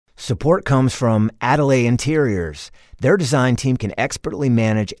Support comes from Adelaide Interiors. Their design team can expertly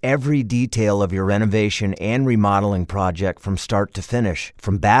manage every detail of your renovation and remodeling project from start to finish.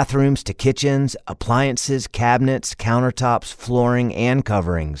 From bathrooms to kitchens, appliances, cabinets, countertops, flooring, and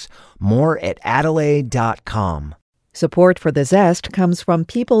coverings. More at Adelaide.com. Support for The Zest comes from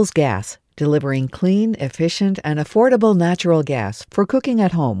Peoples Gas, delivering clean, efficient, and affordable natural gas for cooking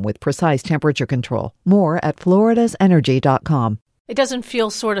at home with precise temperature control. More at floridasenergy.com. It doesn't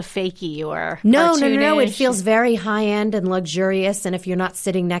feel sort of fakey or No. cartoonish. It feels very high-end and luxurious, and if you're not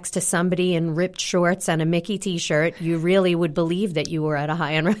sitting next to somebody in ripped shorts and a Mickey T-shirt, you really would believe that you were at a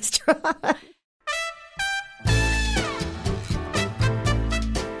high-end restaurant.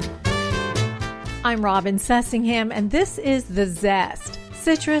 I'm Robin Sessingham, and this is The Zest.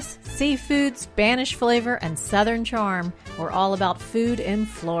 Citrus, seafood, Spanish flavor, and Southern charm. We're all about food in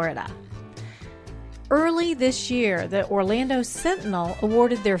Florida. Early this year, the Orlando Sentinel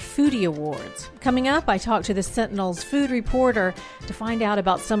awarded their Foodie Awards. Coming up, I talked to the Sentinel's food reporter to find out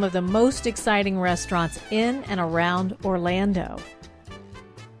about some of the most exciting restaurants in and around Orlando.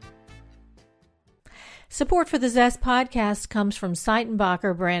 Support for the Zest podcast comes from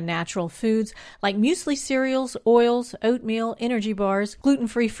Seitenbacher brand natural foods like muesli cereals, oils, oatmeal, energy bars,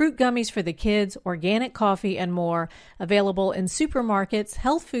 gluten-free fruit gummies for the kids, organic coffee, and more. Available in supermarkets,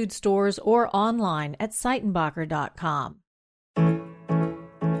 health food stores, or online at Seitenbacher.com.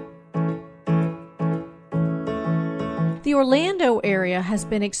 The Orlando area has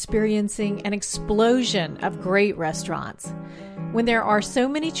been experiencing an explosion of great restaurants. When there are so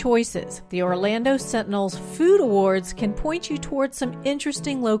many choices, the Orlando Sentinel's Food Awards can point you towards some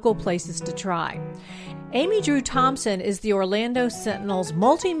interesting local places to try. Amy Drew Thompson is the Orlando Sentinel's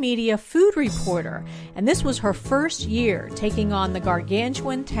multimedia food reporter, and this was her first year taking on the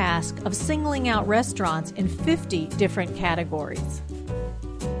gargantuan task of singling out restaurants in 50 different categories.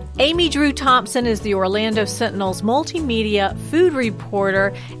 Amy Drew Thompson is the Orlando Sentinel's multimedia food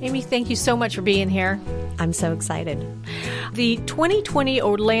reporter. Amy, thank you so much for being here. I'm so excited. The 2020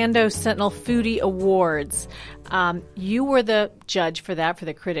 Orlando Sentinel Foodie Awards. You were the judge for that, for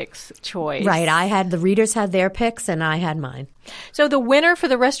the Critics' Choice. Right. The readers had their picks, and I had mine. So the winner for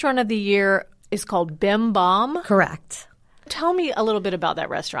the Restaurant of the Year is called Bim Bom. Correct. Tell me a little bit about that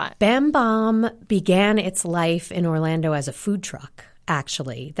restaurant. Bim Bom began its life in Orlando as a food truck,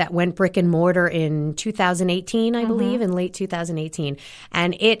 actually, that went brick and mortar in 2018, I believe, in late 2018.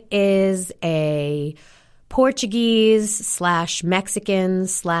 And it is a Portuguese/Mexican/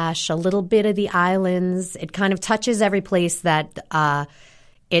 a little bit of the islands. It kind of touches every place that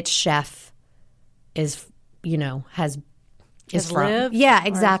its chef is from. Lived? Yeah,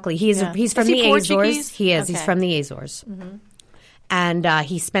 exactly. He's from the Portuguese? Azores. He is. Okay. He's from the Azores. Mm-hmm. And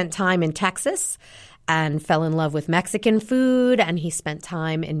he spent time in Texas and fell in love with Mexican food, and he spent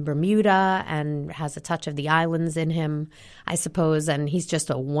time in Bermuda and has a touch of the islands in him, I suppose, and he's just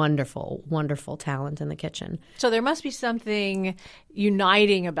a wonderful, wonderful talent in the kitchen. So there must be something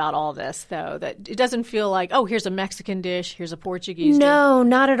uniting about all this, though, that it doesn't feel like, oh, here's a Mexican dish, here's a Portuguese dish. No,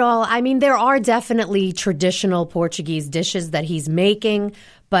 not at all. I mean, there are definitely traditional Portuguese dishes that he's making,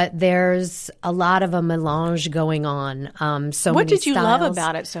 but there's a lot of a melange going on. What did you love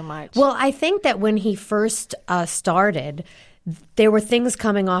about it so much? Well, I think that when he first started, there were things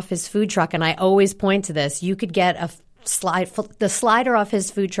coming off his food truck, and I always point to this. You could get the slider off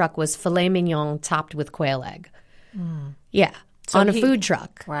his food truck was filet mignon topped with quail egg. Yeah, so on a food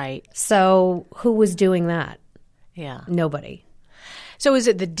truck. Right. So who was doing that? Yeah. Nobody. So is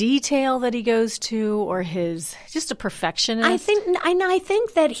it the detail that he goes to, or his just a perfectionist? I think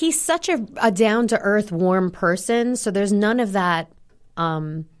that he's such a down-to-earth, warm person, so there's none of that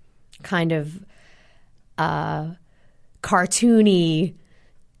kind of cartoony,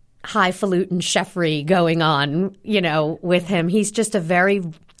 highfalutin chefery going on, with him. He's just a very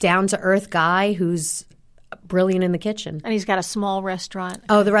down-to-earth guy who's brilliant in the kitchen. And he's got a small restaurant.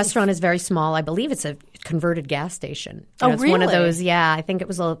 Oh, the restaurant is very small. I believe it's a converted gas station. Really? It's one of those, yeah. I think it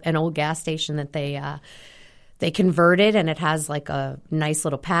was an old gas station that they converted, and it has like a nice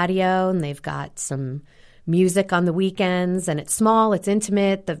little patio, and they've got some music on the weekends, and it's small, it's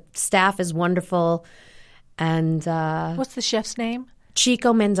intimate, the staff is wonderful. And what's the chef's name?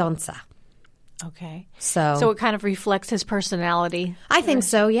 Chico Mendonça. Okay. So it kind of reflects his personality. I think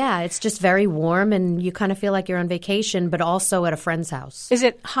so, yeah. It's just very warm, and you kind of feel like you're on vacation, but also at a friend's house. Is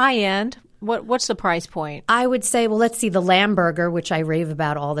it high end? What's the price point? I would say, well, let's see, the lamb burger, which I rave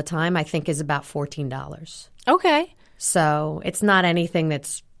about all the time, I think is about $14. Okay. So it's not anything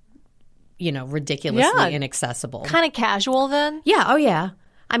that's, ridiculously inaccessible. Kind of casual then? Yeah, oh yeah.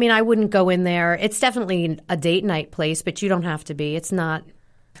 I mean, I wouldn't go in there. It's definitely a date night place, but you don't have to be. It's not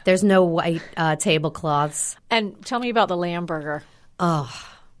There's no white tablecloths. And tell me about the lamb burger.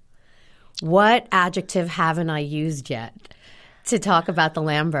 What adjective haven't I used yet to talk about the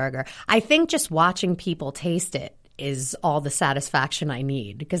lamb burger? I think just watching people taste it is all the satisfaction I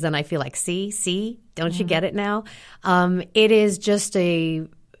need, because then I feel like, see, don't you get it now? It is just a...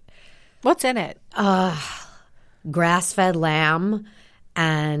 What's in it? Grass-fed lamb,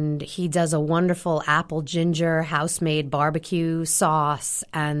 and he does a wonderful apple ginger house-made barbecue sauce,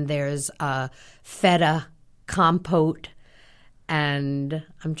 and there's a feta compote, and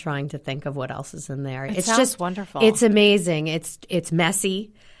I'm trying to think of what else is in there. It it's sounds just wonderful. It's amazing. It's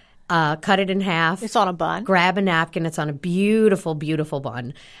messy. Cut it in half. It's on a bun. Grab a napkin. It's on a beautiful, beautiful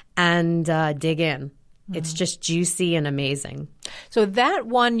bun, and dig in. It's just juicy and amazing. So that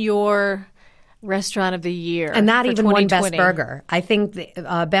won your Restaurant of the Year, and that for even won Best 2020. Burger. I think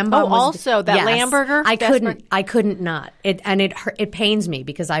Bemba was also that lamb burger. I couldn't not. It pains me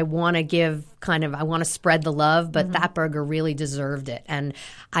because I want to I want to spread the love, but that burger really deserved it. And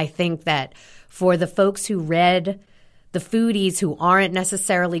I think that for the folks who read, the foodies who aren't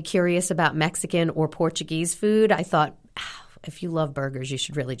necessarily curious about Mexican or Portuguese food, I thought, if you love burgers, you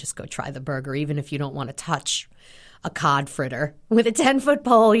should really just go try the burger, even if you don't want to touch a cod fritter with a 10-foot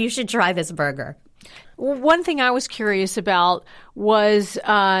pole. You should try this burger. One thing I was curious about was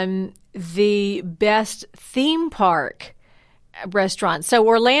the best theme park restaurant. So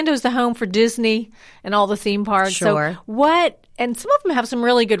Orlando's the home for Disney and all the theme parks. Sure. So and some of them have some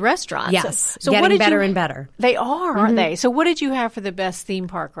really good restaurants. Yes, So getting what did better and better. They are, aren't they? So what did you have for the best theme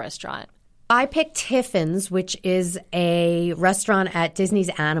park restaurant? I picked Tiffin's, which is a restaurant at Disney's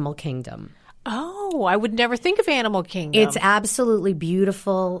Animal Kingdom. Oh, I would never think of Animal Kingdom. It's absolutely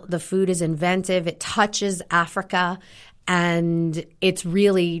beautiful. The food is inventive. It touches Africa, and it's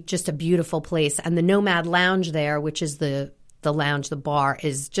really just a beautiful place. And the Nomad Lounge there, which is the lounge, the bar,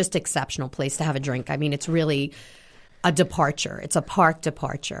 is just an exceptional place to have a drink. I mean, it's really a departure. It's a park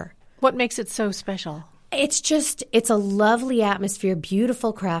departure. What makes it so special? It's a lovely atmosphere,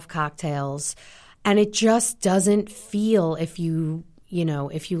 beautiful craft cocktails, and it just doesn't feel, if you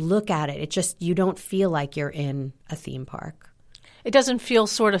look at it, you don't feel like you're in a theme park. It doesn't feel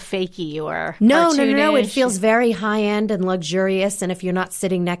sort of fakey or No. cartoonish. It feels very high-end and luxurious, and if you're not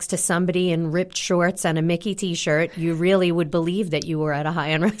sitting next to somebody in ripped shorts and a Mickey T-shirt, you really would believe that you were at a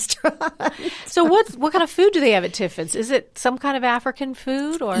high-end restaurant. So what kind of food do they have at Tiffin's? Is it some kind of African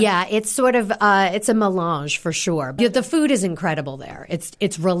food? Or Yeah, it's sort of it's a melange for sure. The food is incredible there.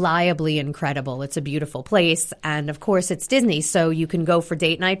 It's reliably incredible. It's a beautiful place, and of course it's Disney, so you can go for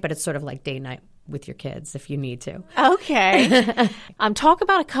date night, but it's sort of like date night with your kids if you need to. Okay. Talk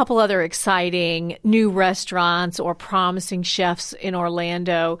about a couple other exciting new restaurants or promising chefs in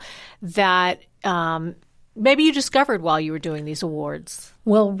Orlando that maybe you discovered while you were doing these awards.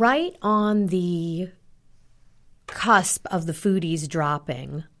 Well, right on the cusp of the foodies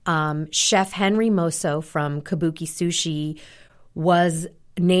dropping, Chef Henry Mosso from Kabuki Sushi was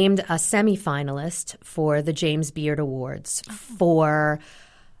named a semifinalist for the James Beard Awards for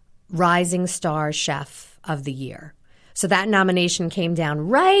Rising Star Chef of the Year. So that nomination came down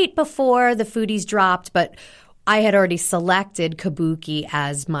right before the foodies dropped, but I had already selected Kabuki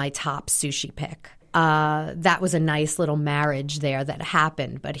as my top sushi pick. That was a nice little marriage there that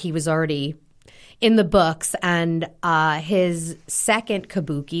happened, but he was already in the books, and his second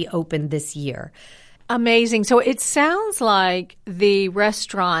Kabuki opened this year. Amazing. So it sounds like the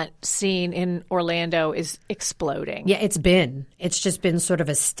restaurant scene in Orlando is exploding. Yeah, it's just been sort of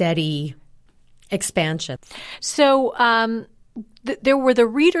a steady expansion. So there were the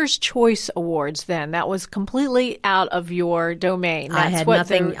Reader's Choice Awards then. That was completely out of your domain. I had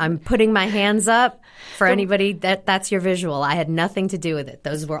nothing. I'm putting my hands up for anybody that's your visual. I had nothing to do with it.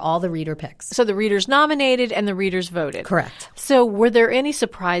 Those were all the reader picks. So the readers nominated and the readers voted. Correct. So were there any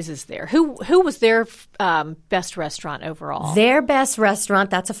surprises there? Who was their best restaurant overall? Their best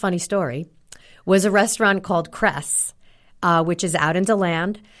restaurant, that's a funny story, was a restaurant called Cress, which is out in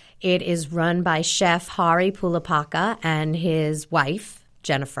DeLand. It is run by Chef Hari Pulapaka and his wife,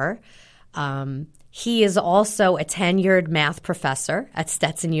 Jennifer. He is also a tenured math professor at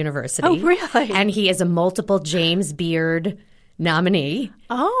Stetson University. Oh, really? And he is a multiple James Beard nominee.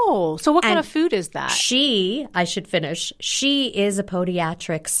 Oh, so what kind of food is that? She is a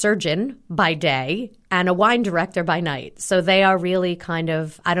podiatric surgeon by day and a wine director by night. So they are really kind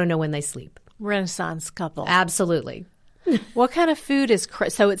of, I don't know when they sleep. Renaissance couple. Absolutely. What kind of food is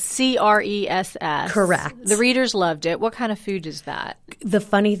so it's CRESS? Correct. The readers loved it. What kind of food is that? The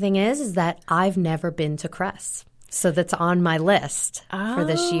funny thing is that I've never been to Cress. So that's on my list for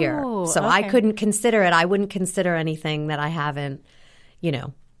this year. So okay. I couldn't consider it. I wouldn't consider anything that I haven't,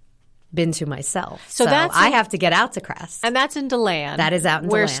 been to myself. So that's I have to get out to Crest. And that's in DeLand. That is out in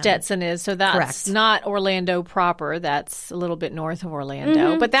where DeLand. Stetson is. So that's Correct. not Orlando proper. That's a little bit north of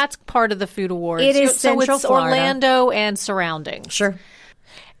Orlando. But that's part of the Food Awards. It is so Central it's Florida. Orlando and surroundings. Sure.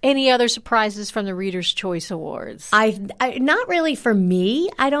 Any other surprises from the Reader's Choice Awards? I not really for me,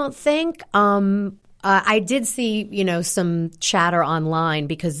 I don't think. I did see, some chatter online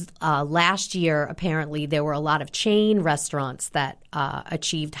because last year, apparently, there were a lot of chain restaurants that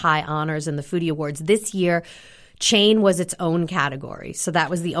achieved high honors in the Foodie Awards. This year, chain was its own category. So that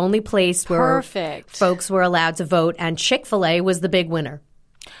was the only place where folks were allowed to vote, and Chick-fil-A was the big winner.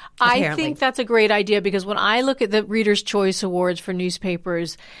 Apparently. I think that's a great idea because when I look at the Reader's Choice Awards for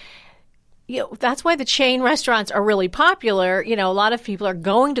newspapers, that's why the chain restaurants are really popular. A lot of people are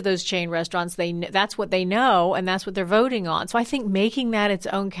going to those chain restaurants. That's what they know, and that's what they're voting on. So I think making that its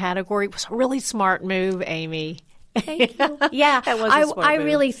own category was a really smart move, Amy. Thank you. Yeah, that was a smart I move.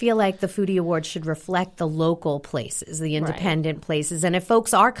 really feel like the Foodie Awards should reflect the local places, the independent places. And if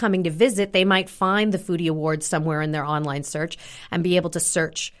folks are coming to visit, they might find the Foodie Awards somewhere in their online search and be able to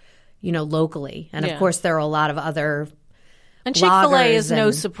search, locally. And of course, there are a lot of other And Chick-fil-A is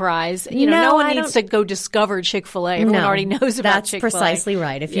no surprise. No one needs to go discover Chick-fil-A. Everyone already knows about Chick-fil-A. That's precisely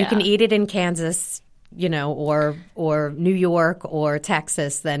right. If you can eat it in Kansas, or New York or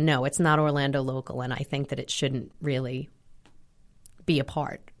Texas, then no, it's not Orlando local. And I think that it shouldn't really be a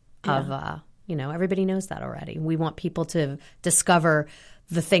part of, everybody knows that already. We want people to discover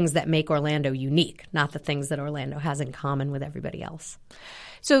the things that make Orlando unique, not the things that Orlando has in common with everybody else.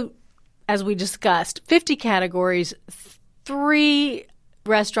 So, as we discussed, 50 categories, 3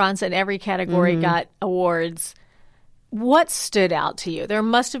 restaurants in every category got awards. What stood out to you? There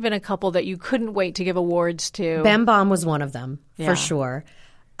must have been a couple that you couldn't wait to give awards to. Ben Baum was one of them, for sure.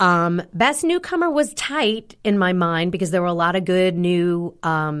 Best Newcomer was tight in my mind because there were a lot of good new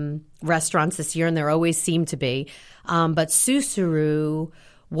restaurants this year, and there always seem to be. But Susuru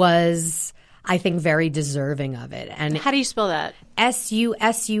was, I think, very deserving of it. And how do you spell that? Susuru,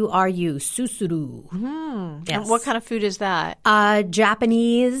 Susuru. Yes. And what kind of food is that?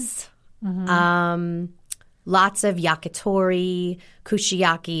 Japanese. Lots of yakitori,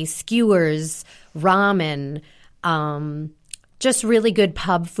 kushiyaki, skewers, ramen, just really good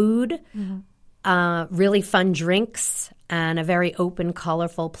pub food, really fun drinks, and a very open,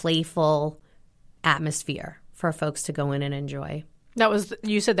 colorful, playful atmosphere for folks to go in and enjoy.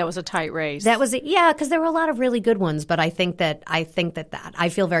 You said that was a tight race. That was it. Yeah, because there were a lot of really good ones, but I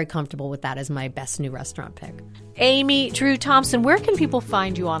feel very comfortable with that as my best new restaurant pick. Amy Drew Thompson, where can people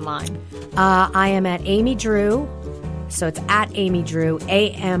find you online? I am at Amy Drew, so it's at Amy Drew,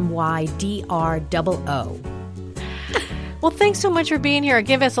 AMYDROO. Well, thanks so much for being here.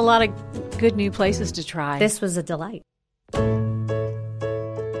 Give us a lot of good new places to try. This was a delight.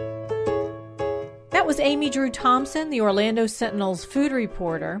 That was Amy Drew Thompson, the Orlando Sentinel's food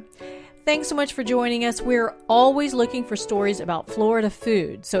reporter. Thanks so much for joining us. We're always looking for stories about Florida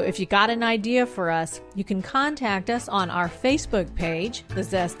food. So if you got an idea for us, you can contact us on our Facebook page, The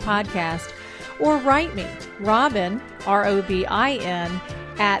Zest Podcast, or write me, Robin, ROBIN,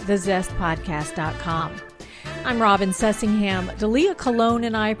 at thezestpodcast.com. I'm Robin Sessingham. Dalia Colon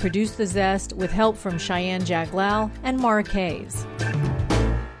and I produce The Zest with help from Cheyenne Jaglal and Mara Kays.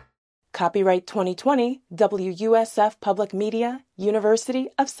 Copyright 2020, WUSF Public Media, University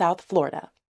of South Florida.